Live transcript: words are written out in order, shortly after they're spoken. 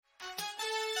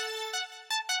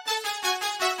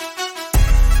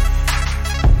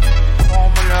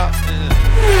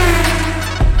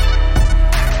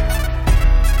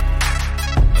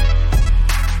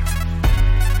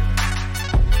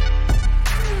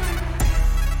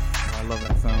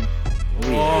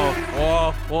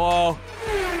Whoa.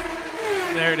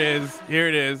 There it is. Here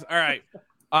it is. All right.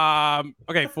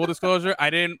 Okay, full disclosure, I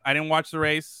didn't watch the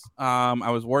race. I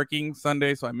was working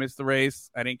Sunday, so I missed the race.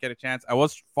 I didn't get a chance. I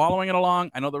was following it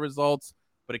along. I know the results,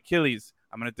 but Achilles,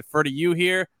 I'm going to defer to you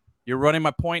here. You're running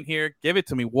my point here. Give it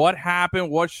to me. What happened?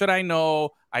 What should I know?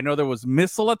 I know there was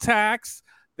missile attacks.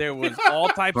 There was all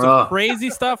types of crazy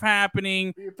stuff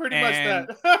happening. Pretty much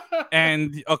that.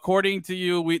 And according to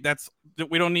you, we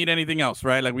don't need anything else,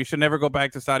 right? Like we should never go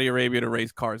back to Saudi Arabia to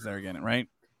race cars there again, right?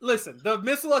 Listen, the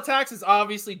missile attacks is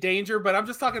obviously danger, but I'm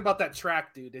just talking about that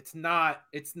track, dude. It's not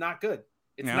good.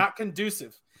 It's not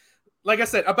conducive. Like I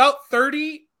said, about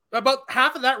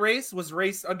half of that race was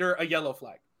raced under a yellow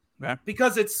flag. Okay.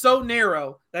 Because it's so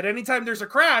narrow that anytime there's a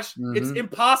crash, it's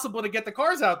impossible to get the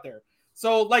cars out there.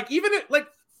 So like even it, like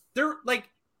they're like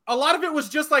a lot of it was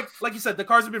just like you said, the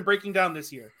cars have been breaking down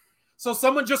this year. So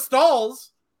someone just stalls,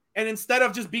 and instead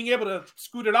of just being able to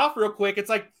scoot it off real quick, it's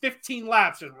like 15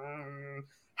 laps, just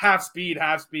half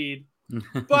speed.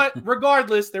 But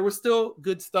regardless, there was still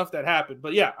good stuff that happened.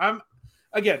 But yeah,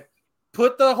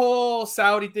 put the whole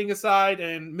Saudi thing aside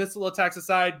and missile attacks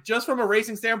aside, just from a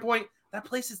racing standpoint, that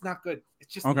place is not good.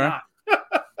 It's just not.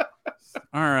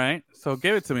 All right. So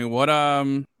give it to me. What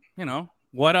was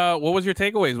your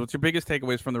takeaways? What's your biggest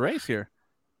takeaways from the race here?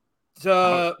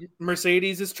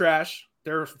 Mercedes is trash.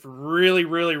 They're really,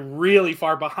 really, really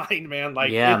far behind, man.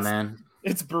 Like, man.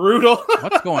 It's brutal.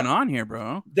 What's going on here,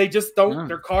 bro? They just don't. Yeah.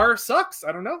 Their car sucks.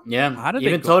 I don't know. Yeah. How did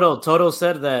even Toto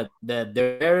said that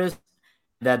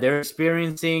they're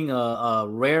experiencing a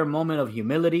rare moment of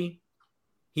humility.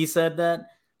 He said that.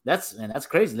 That's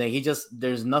crazy. Like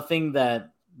there's nothing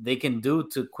that they can do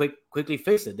to quickly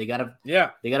fix it. They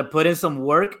gotta put in some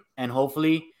work, and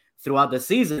hopefully throughout the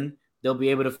season they'll be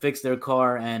able to fix their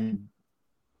car and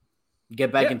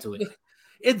get back into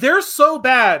it. They're so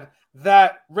bad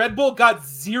that Red Bull got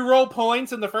 0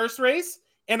 points in the first race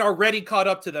and already caught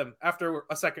up to them after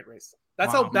a second race.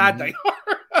 That's how bad they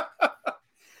are.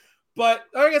 But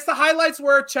I guess the highlights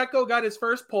were Checo got his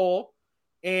first pole,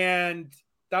 and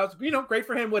that was, great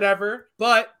for him, whatever.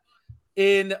 But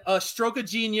in a stroke of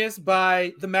genius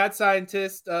by the mad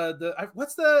scientist,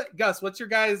 what's your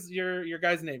guy's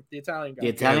name? The Italian guy. The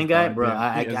Italian guy, bro.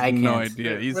 I can't. No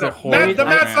idea. He's a horrible the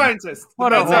mad scientist.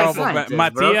 What a horrible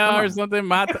Mattia or something.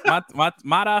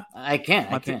 Mata. I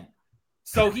can't.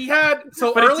 So he had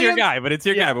but it's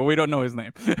your guy. But we don't know his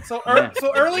name. So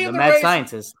early in the mad race,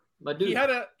 scientist. But dude,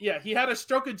 he had a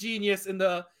stroke of genius in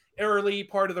the early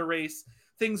part of the race.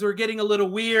 Things were getting a little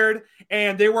weird,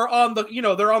 and they were on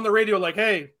they're on the radio like,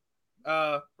 hey,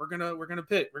 we're gonna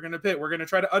pit. We're gonna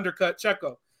try to undercut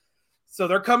Checo. So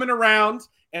they're coming around,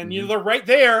 and they're right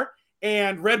there,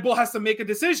 and Red Bull has to make a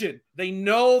decision. They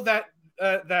know that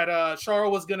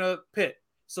Charles was gonna pit.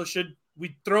 So should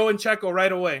we throw in Checo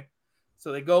right away?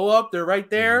 So they go up. They're right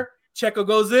there. Checo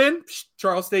goes in.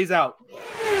 Charles stays out.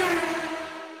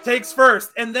 Takes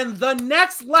first, and then the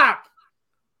next lap,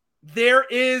 there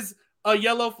is a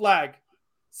yellow flag.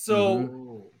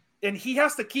 So, and he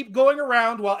has to keep going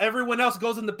around while everyone else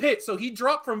goes in the pit. So he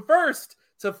dropped from first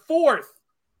to fourth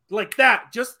like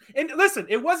that. And listen,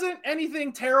 it wasn't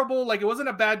anything terrible. Like, it wasn't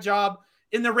a bad job.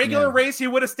 In the regular race, he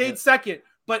would have stayed second,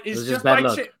 but it's just bad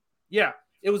luck.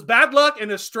 It was bad luck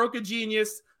and a stroke of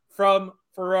genius from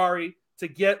Ferrari to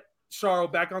get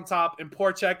Charles back on top, and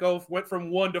poor Checo went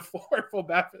from 1 to 4. Feel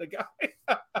bad for the guy.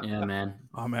 Yeah, man.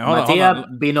 Oh man, Mattia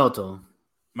Binotto.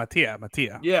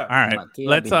 Mattia. Yeah. All right.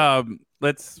 Mattia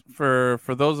Let's for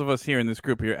those of us here in this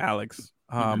group here, Alex,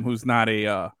 who's not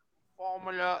a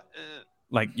Formula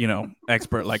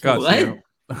expert like us. What?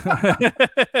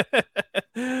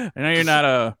 I know you're not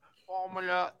a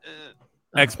Formula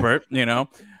expert,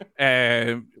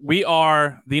 we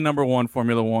are the number one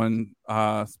Formula One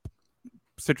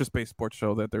citrus-based sports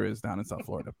show that there is down in South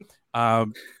Florida.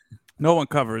 No one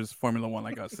covers Formula One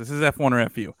like us. This is F1 or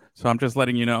FU. So I'm just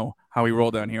letting you know how we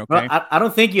roll down here, okay? Well, I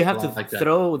don't think you have to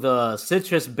throw the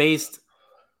citrus-based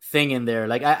thing in there.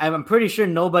 Like, I'm pretty sure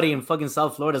nobody in fucking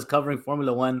South Florida is covering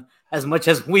Formula One as much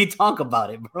as we talk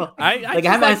about it, bro. I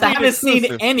haven't seen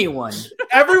anyone.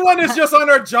 Everyone is just on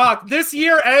our jock. This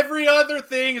year, every other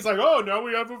thing is like, oh, now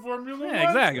we have a Formula One. Yeah,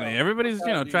 exactly. Everybody's,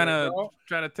 trying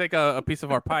to take a piece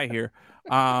of our pie here.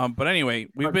 But anyway,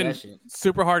 we've been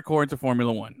super hardcore into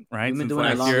Formula One, right? We've been doing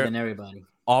it longer than everybody.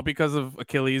 All because of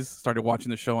Achilles. Started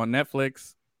watching the show on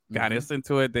Netflix, got us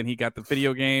into it. Then he got the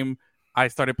video game. I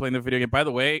started playing the video game. By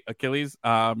the way, Achilles,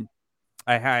 I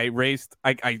raced.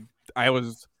 I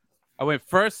went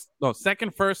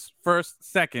second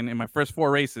in my first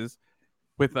 4 races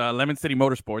with Lemon City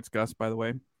Motorsports. Gus, by the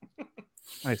way.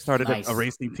 I started a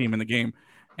racing team in the game,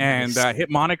 and hit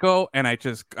Monaco, and I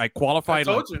qualified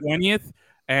like 20th,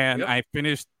 and I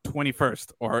finished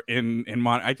 21st or in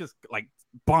Monaco. I just like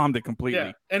bombed it completely.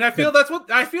 Yeah. And I feel that's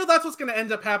what's going to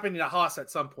end up happening to Haas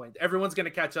at some point. Everyone's going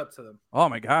to catch up to them. Oh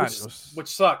my god, which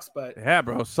sucks, but yeah,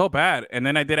 bro, so bad. And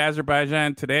then I did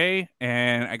Azerbaijan today,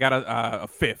 and I got a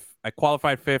 5th. I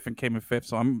qualified 5th and came in 5th,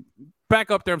 so I'm back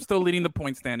up there. I'm still leading the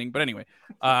point standing. But anyway,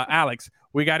 Alex,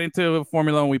 we got into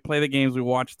Formula 1. We play the games. We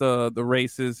watch the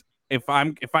races.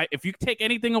 If you take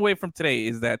anything away from today,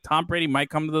 is that Tom Brady might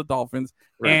come to the Dolphins,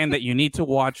 and that you need to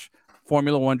watch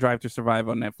Formula 1 Drive to Survive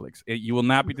on Netflix. You will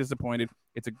not be disappointed.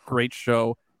 It's a great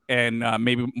show, and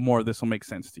maybe more of this will make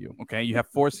sense to you. Okay, you have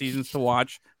 4 seasons to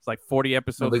watch. It's like 40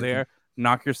 episodes there.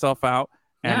 Knock yourself out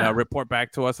and report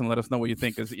back to us and let us know what you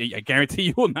think. Because I guarantee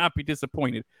you will not be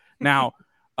disappointed. Now,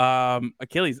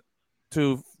 Achilles,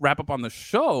 to wrap up on the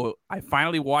show, I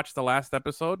finally watched the last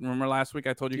episode. Remember last week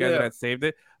I told you guys that I'd saved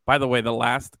it. By the way, the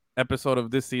last episode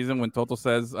of this season, when Toto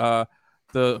says,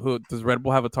 does Red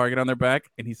Bull have a target on their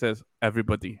back? And he says,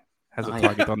 everybody has a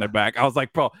target on their back. I was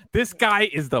like, bro, this guy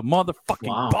is the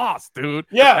motherfucking boss, dude.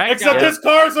 Yeah, that except his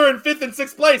cars are in 5th and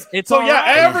 6th place.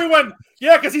 Everyone,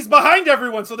 because he's behind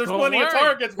everyone, so there's plenty of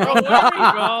targets, bro. Don't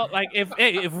worry, bro. Like,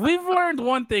 if we've learned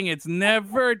one thing, it's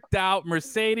never doubt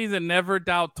Mercedes and never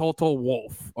doubt Toto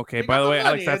Wolff. Okay, by the way,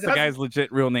 Alex, that's the guy's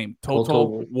legit real name,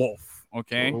 Toto Wolff.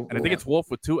 Okay, and I think it's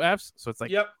Wolf with 2 Fs, so it's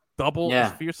like double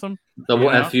as fearsome. Double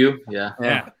FU,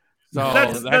 yeah. So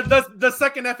the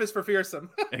second F is for fearsome.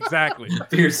 Exactly.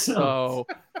 Fearsome. So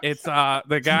it's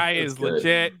the guy is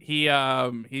legit. He's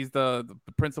the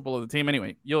principal of the team.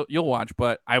 Anyway, you'll watch,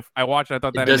 but I watched. I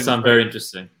thought that does sound very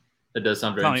interesting. It does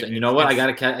sound very interesting. You know what? I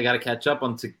gotta catch up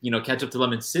to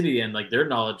Lemon City and like their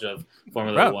knowledge of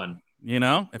Formula 1. You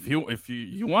know, if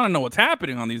you want to know what's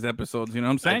happening on these episodes, you know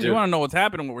what I'm saying? You want to know what's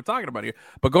happening, what we're talking about here.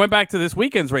 But going back to this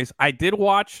weekend's race, I did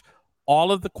watch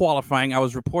all of the qualifying. I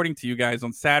was reporting to you guys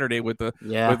on Saturday with with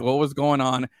what was going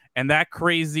on, and that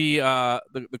crazy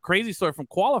the crazy story from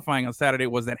qualifying on Saturday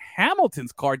was that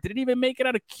Hamilton's car didn't even make it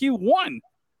out of Q1.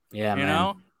 Yeah, you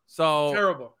know, so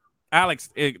terrible. Alex,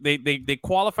 they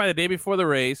qualify the day before the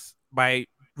race by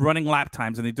running lap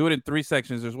times, and they do it in 3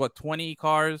 sections. There's 20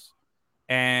 cars,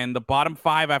 and the bottom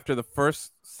 5 after the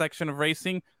first section of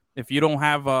racing, if you don't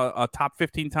have a top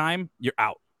 15 time, you're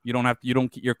out.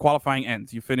 Your qualifying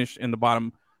ends. You finish in the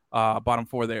bottom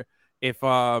 4 there. If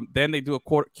then they do a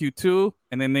quarter Q2,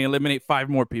 and then they eliminate 5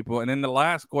 more people, and then the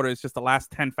last quarter is just the last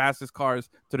 10 fastest cars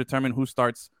to determine who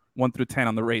starts 1 through 10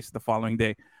 on the race the following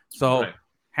day. So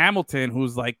Hamilton,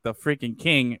 who's like the freaking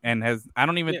king, and I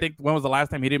don't even think when was the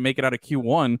last time he didn't make it out of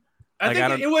Q1. I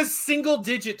think it was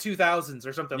single-digit 2000s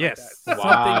or something like that.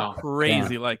 Something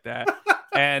crazy like that.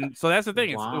 And so that's the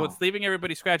thing. What's leaving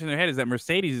everybody scratching their head is that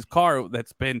Mercedes' car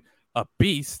that's been a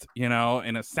beast, you know,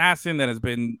 an assassin that has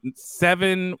been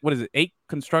 8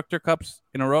 Constructor Cups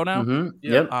in a row now.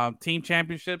 Mm-hmm. Team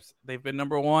championships. They've been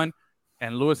number 1.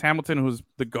 And Lewis Hamilton, who's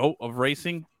the GOAT of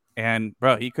racing. And,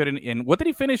 bro, he couldn't. And what did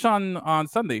he finish on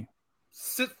Sunday?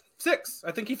 6.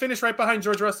 I think he finished right behind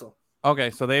George Russell.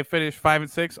 Okay, so they finished 5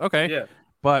 and 6. Okay. Yeah.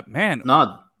 But, man.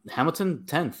 No, Hamilton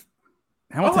 10th.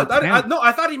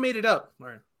 I thought he made it up.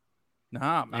 Right.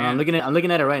 Nah, man. I'm looking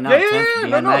at it right now.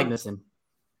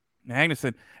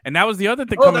 Magnussen. And that was the other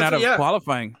thing coming out of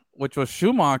qualifying, which was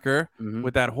Schumacher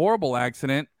with that horrible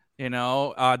accident. You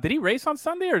know, did he race on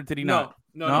Sunday or did he not?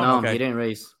 No, okay. He didn't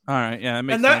race. All right, yeah, that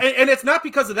makes sense. And it's not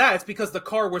because of that. It's because the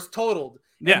car was totaled.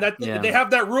 Yeah. And they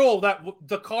have that rule that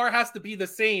the car has to be the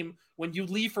same when you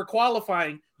leave for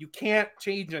qualifying. You can't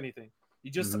change anything. You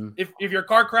just if your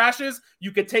car crashes,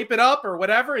 you could tape it up or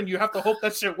whatever, and you have to hope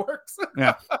that shit works.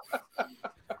 Yeah.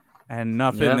 And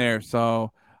nothing there.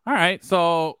 So all right.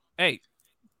 So hey,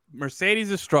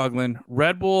 Mercedes is struggling.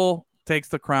 Red Bull takes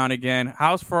the crown again.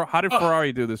 How did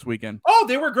Ferrari do this weekend? Oh,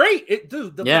 they were great.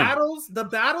 The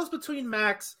battles between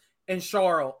Max and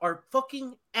Charles are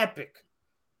fucking epic.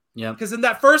 Yeah, because in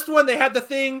that first one they had the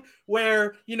thing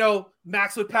where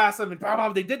Max would pass them and blah, blah,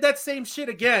 blah. They did that same shit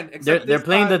again. They're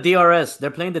playing the DRS.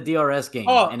 They're playing the DRS game,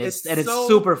 and it's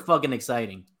super fucking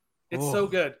exciting. It's so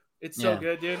good. It's so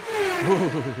good, dude.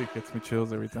 It gets me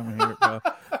chills every time I hear it, bro.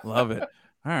 Love it.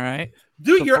 All right,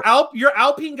 dude. So your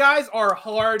Alpine guys are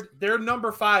hard. They're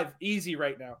number 5 easy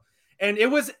right now, and it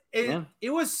was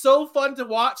so fun to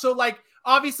watch. So like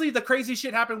obviously the crazy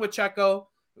shit happened with Checo,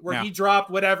 where he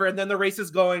dropped whatever, and then the race is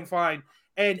going fine.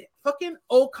 And fucking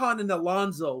Ocon and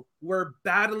Alonso were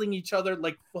battling each other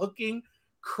like fucking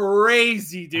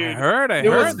crazy, dude. I heard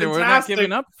they were not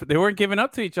giving up. They weren't giving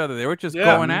up to each other. They were just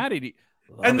going at it.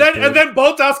 And then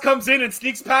Bottas comes in and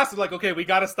sneaks past. Like, okay, we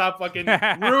got to stop fucking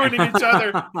ruining each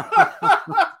other.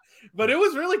 But it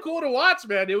was really cool to watch,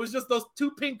 man. It was just those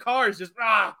two pink cars just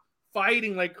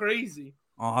fighting like crazy.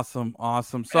 Awesome.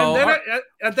 So,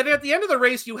 and then at the end of the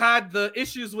race, you had the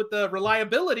issues with the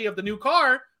reliability of the new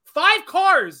car. 5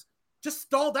 cars just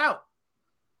stalled out.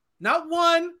 Not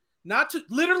one, not two.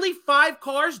 Literally 5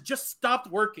 cars just stopped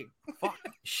working. Fuck.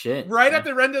 Shit. Right at the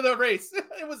end of the race.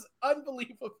 It was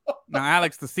unbelievable. Now,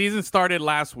 Alex, the season started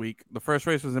last week. The first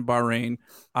race was in Bahrain.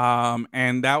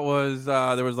 And that was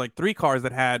there was like 3 cars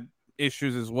that had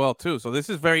issues as well, too. So this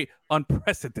is very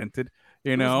unprecedented,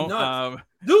 you know.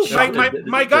 Dude,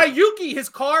 my guy Yuki, his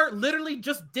car literally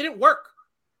just didn't work.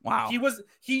 Wow.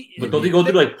 But don't they go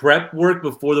through like prep work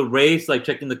before the race, like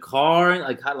checking the car?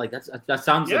 That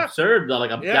sounds absurd.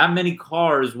 That many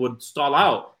cars would stall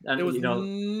out. And it was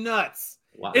nuts.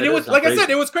 Wow, and it was like crazy. I said,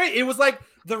 it was great. It was like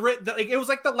it was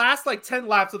like the last like 10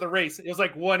 laps of the race. It was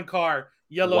like one car,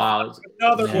 yellow flag,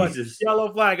 another one,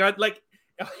 yellow flag.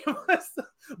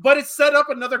 But it set up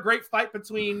another great fight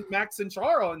between Max and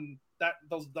Charles, and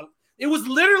it was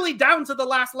literally down to the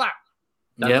last lap.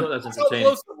 That's how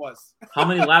close it was. How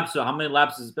many laps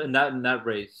is in that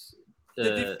race?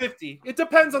 50. It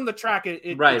depends on the track.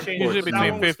 It right. Usually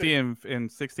between 50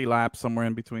 and 60 laps, somewhere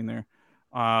in between there.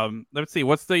 Let's see.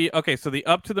 So the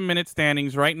up to the minute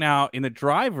standings right now in the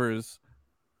drivers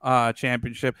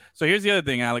championship. So here's the other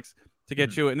thing, Alex, to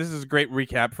get you, and this is a great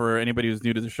recap for anybody who's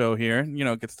new to the show here,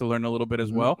 gets to learn a little bit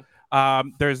as well.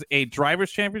 There's a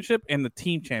drivers championship and the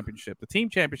team championship. The team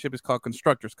championship is called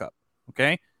Constructors Cup.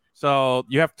 Okay. So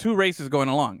you have 2 races going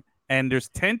along, and there's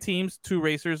 10 teams, 2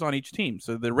 racers on each team.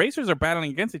 So the racers are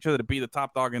battling against each other to be the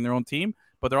top dog in their own team,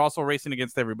 but they're also racing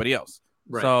against everybody else.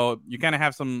 Right. So you kind of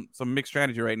have some mixed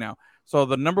strategy right now. So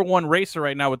the number 1 racer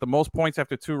right now with the most points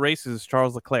after 2 races is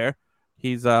Charles Leclerc.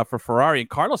 He's for Ferrari. And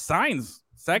Carlos Sainz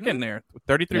second there with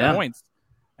 33 points.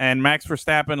 And Max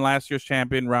Verstappen, last year's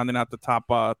champion, rounding out the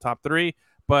top 3.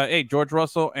 But hey, George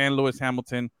Russell and Lewis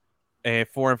Hamilton,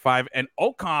 4 and 5, and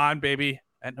Ocon, baby,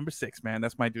 at number 6, man.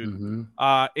 That's my dude.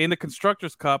 In the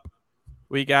Constructors Cup,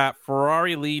 we got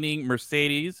Ferrari leading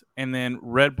Mercedes, and then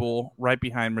Red Bull right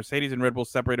behind. Mercedes and Red Bull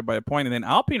separated by a point, and then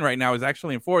Alpine right now is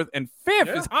actually in 4th, and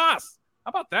 5th is Haas. How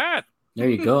about that? There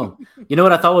you go. You know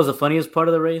what I thought was the funniest part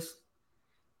of the race?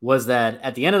 Was that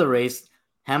at the end of the race,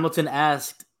 Hamilton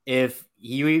asked if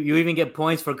you even get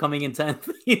points for coming in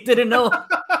 10th. He didn't know.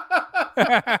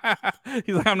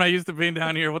 He's like, I'm not used to being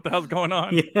down here. What the hell's going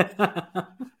on? Yeah.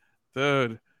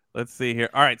 Dude, let's see here.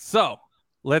 All right, so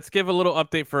let's give a little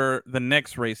update for the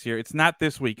next race here. It's not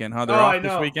this weekend, huh? They're off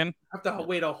this weekend. I have to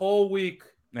wait a whole week.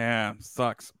 Yeah,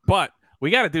 sucks. But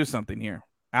we got to do something here.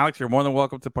 Alex, you're more than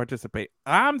welcome to participate.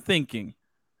 I'm thinking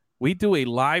we do a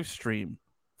live stream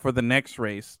for the next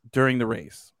race during the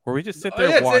race, where we just sit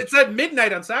there and watch. It's at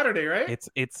midnight on Saturday, right?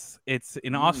 It's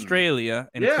in Australia,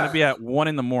 and it's going to be at 1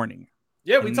 a.m.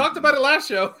 Yeah, we talked about it last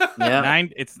show.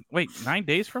 9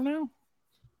 days from now?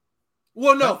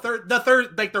 Well, no,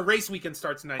 the race weekend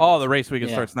starts 9 days. Oh, the race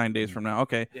weekend starts 9 days from now.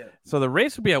 Okay. Yeah. So the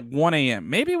race will be at 1 a.m.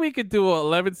 Maybe we could do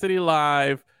 11 City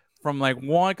Live from like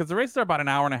 1, because the races are about an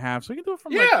hour and a half. So we can do it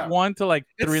from like 1 to like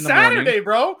 3 in the morning. Saturday,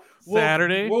 bro.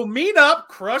 Saturday. We'll meet up,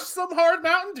 crush some hard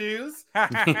Mountain Dews,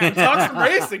 and talk some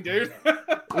racing, dude.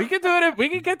 We could do it. We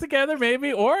could get together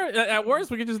maybe, or at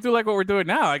worst, we could just do like what we're doing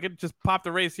now. I could just pop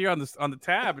the race here on the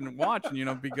tab and watch,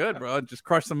 and be good, bro. And just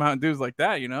crush some Mountain Dews like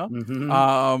that,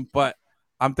 Mm-hmm. But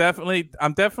I'm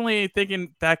definitely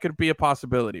thinking that could be a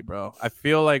possibility, bro. I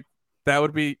feel like that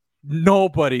would be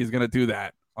nobody's gonna do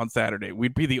that on Saturday.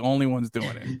 We'd be the only ones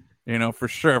doing it, for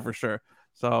sure.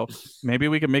 So maybe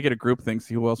we can make it a group thing,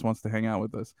 see who else wants to hang out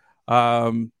with us.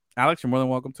 Alex, you're more than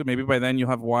welcome to. Maybe by then you'll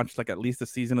have watched like at least a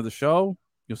season of the show.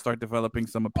 You'll start developing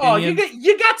some opinions. Oh,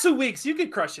 you got 2 weeks. You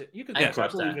could crush it. You could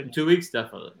crush that. In 2 weeks,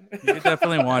 definitely. You can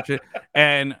definitely watch it.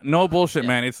 And no bullshit,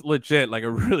 man. It's legit like a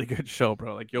really good show,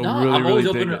 bro. Like I'm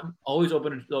always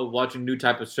open to watching new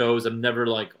type of shows. I'm never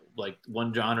like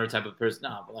one genre type of person.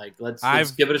 No, but like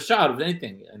let's give it a shot of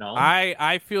anything.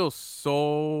 I feel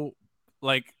so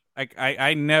like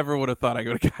I never would have thought I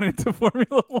would have gotten into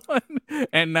Formula One,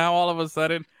 and now all of a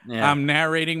sudden I'm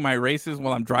narrating my races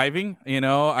while I'm driving.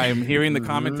 I'm hearing the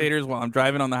commentators while I'm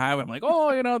driving on the highway. I'm like,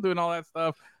 doing all that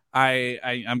stuff.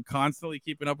 I'm constantly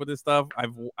keeping up with this stuff.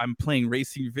 I'm playing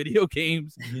racing video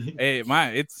games.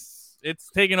 It's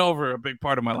taken over a big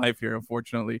part of my life here,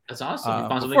 unfortunately. That's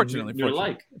awesome. Unfortunately,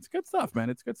 it's good stuff, man.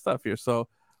 It's good stuff here. So,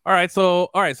 all right. So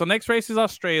next race is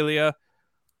Australia.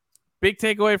 Big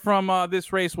takeaway from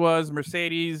this race was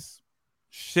Mercedes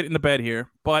shit in the bed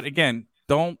here. But again,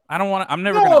 I'm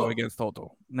never gonna go against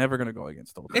Toto. Never gonna go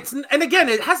against Toto. And again,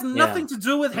 it has nothing to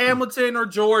do with Hamilton or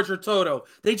George or Toto.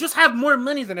 They just have more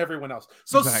money than everyone else.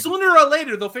 So sooner or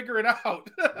later they'll figure it out.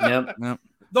 Yep.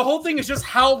 The whole thing is just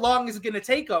how long is it going to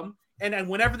take them, and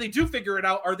whenever they do figure it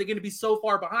out, are they going to be so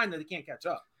far behind that they can't catch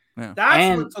up? Yeah.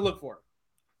 That's what to look for.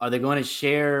 Are they going to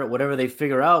share whatever they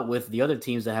figure out with the other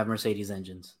teams that have Mercedes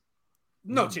engines?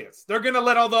 No chance. They're going to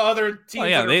let all the other teams. Oh,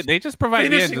 yeah, they just provide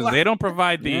the engines. They don't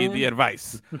provide the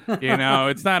advice.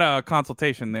 It's not a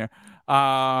consultation there.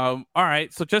 All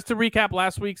right. So just to recap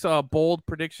last week's bold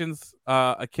predictions,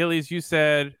 Achilles, you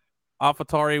said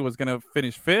AlphaTauri was going to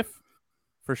finish 5th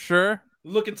for sure.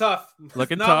 Looking tough.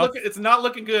 It's not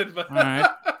looking good. But all right.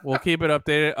 We'll keep it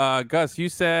updated. Gus, you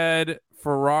said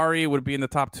Ferrari would be in the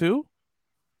top 2.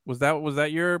 Was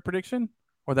that your prediction?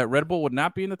 Or that Red Bull would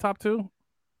not be in the top 2?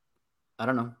 I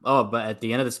don't know. Oh, but by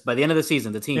the end of the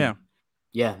season, the team.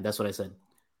 Yeah, that's what I said.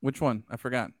 Which one? I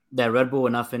forgot. That Red Bull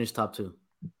would not finish top 2.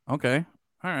 Okay.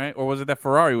 All right. Or was it that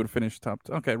Ferrari would finich top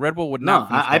 2? Okay, Red Bull would not.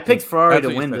 No, I picked Ferrari to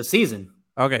win the season.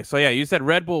 Okay, so you said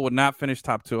Red Bull would not finish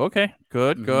top 2. Okay,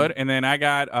 good. And then I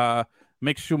got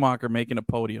Mick Schumacher making a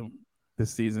podium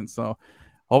this season. So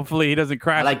hopefully he doesn't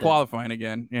crash qualifying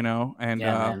again,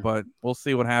 but we'll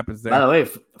see what happens there. By the way,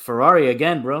 Ferrari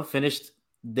again, bro,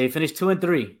 they finished 2 and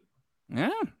 3. Yeah.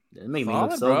 It made me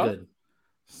look so good.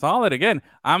 Solid again.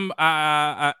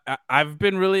 I've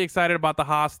been really excited about the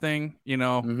Haas thing,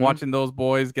 watching those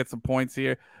boys get some points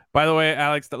here. By the way,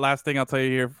 Alex, the last thing I'll tell you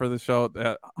here for the show,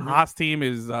 the Haas team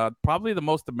is probably the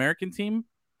most American team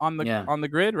on the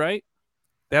grid, right?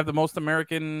 They have the most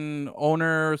American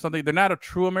owner or something. They're not a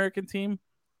true American team.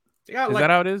 Is that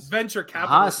how it is? Venture capital.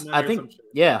 Haas, I think.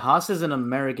 Yeah, Haas is an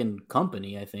American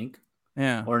company, I think.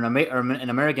 Yeah, or an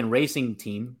American racing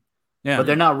team. Yeah, but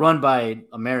they're not run by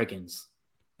Americans.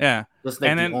 Yeah, just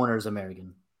like the owner is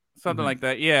American. Something like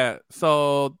that. Yeah.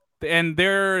 So and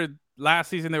last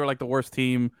season they were like the worst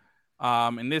team.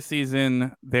 And this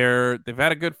season they've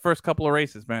had a good first couple of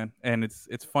races, man, and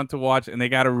it's fun to watch. And they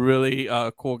got a really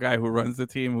cool guy who runs the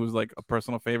team, who's like a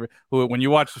personal favorite. Who, when you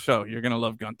watch the show, you're gonna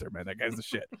love Gunther, man. That guy's the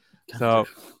shit. So,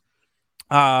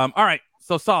 all right,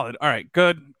 so solid. All right,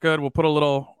 good. We'll put a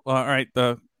little. All right,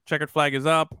 the checkered flag is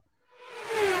up.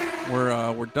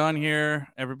 We're done here.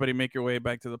 Everybody, make your way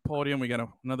back to the podium. We got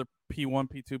another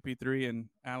P1, P2, P3, and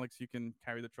Alex, you can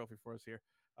carry the trophy for us here.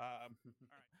 All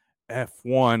right.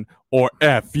 F1 or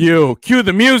FU. Cue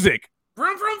the music.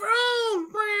 Vroom, vroom,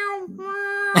 vroom.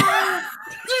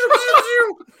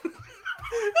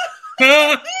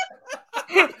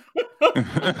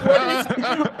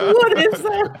 What is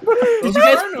that? Did you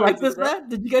guys practice that?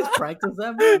 Did you guys practice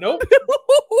that? Nope.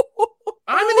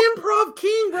 I'm an improv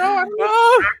king, bro.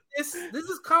 This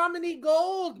is comedy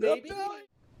gold, baby.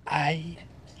 I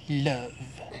love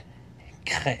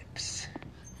crepes.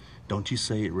 Don't you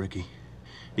say it, Ricky.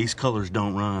 These colors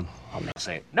don't run. I'm not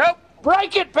saying. Nope.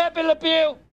 Break it, Pepe Le Pew.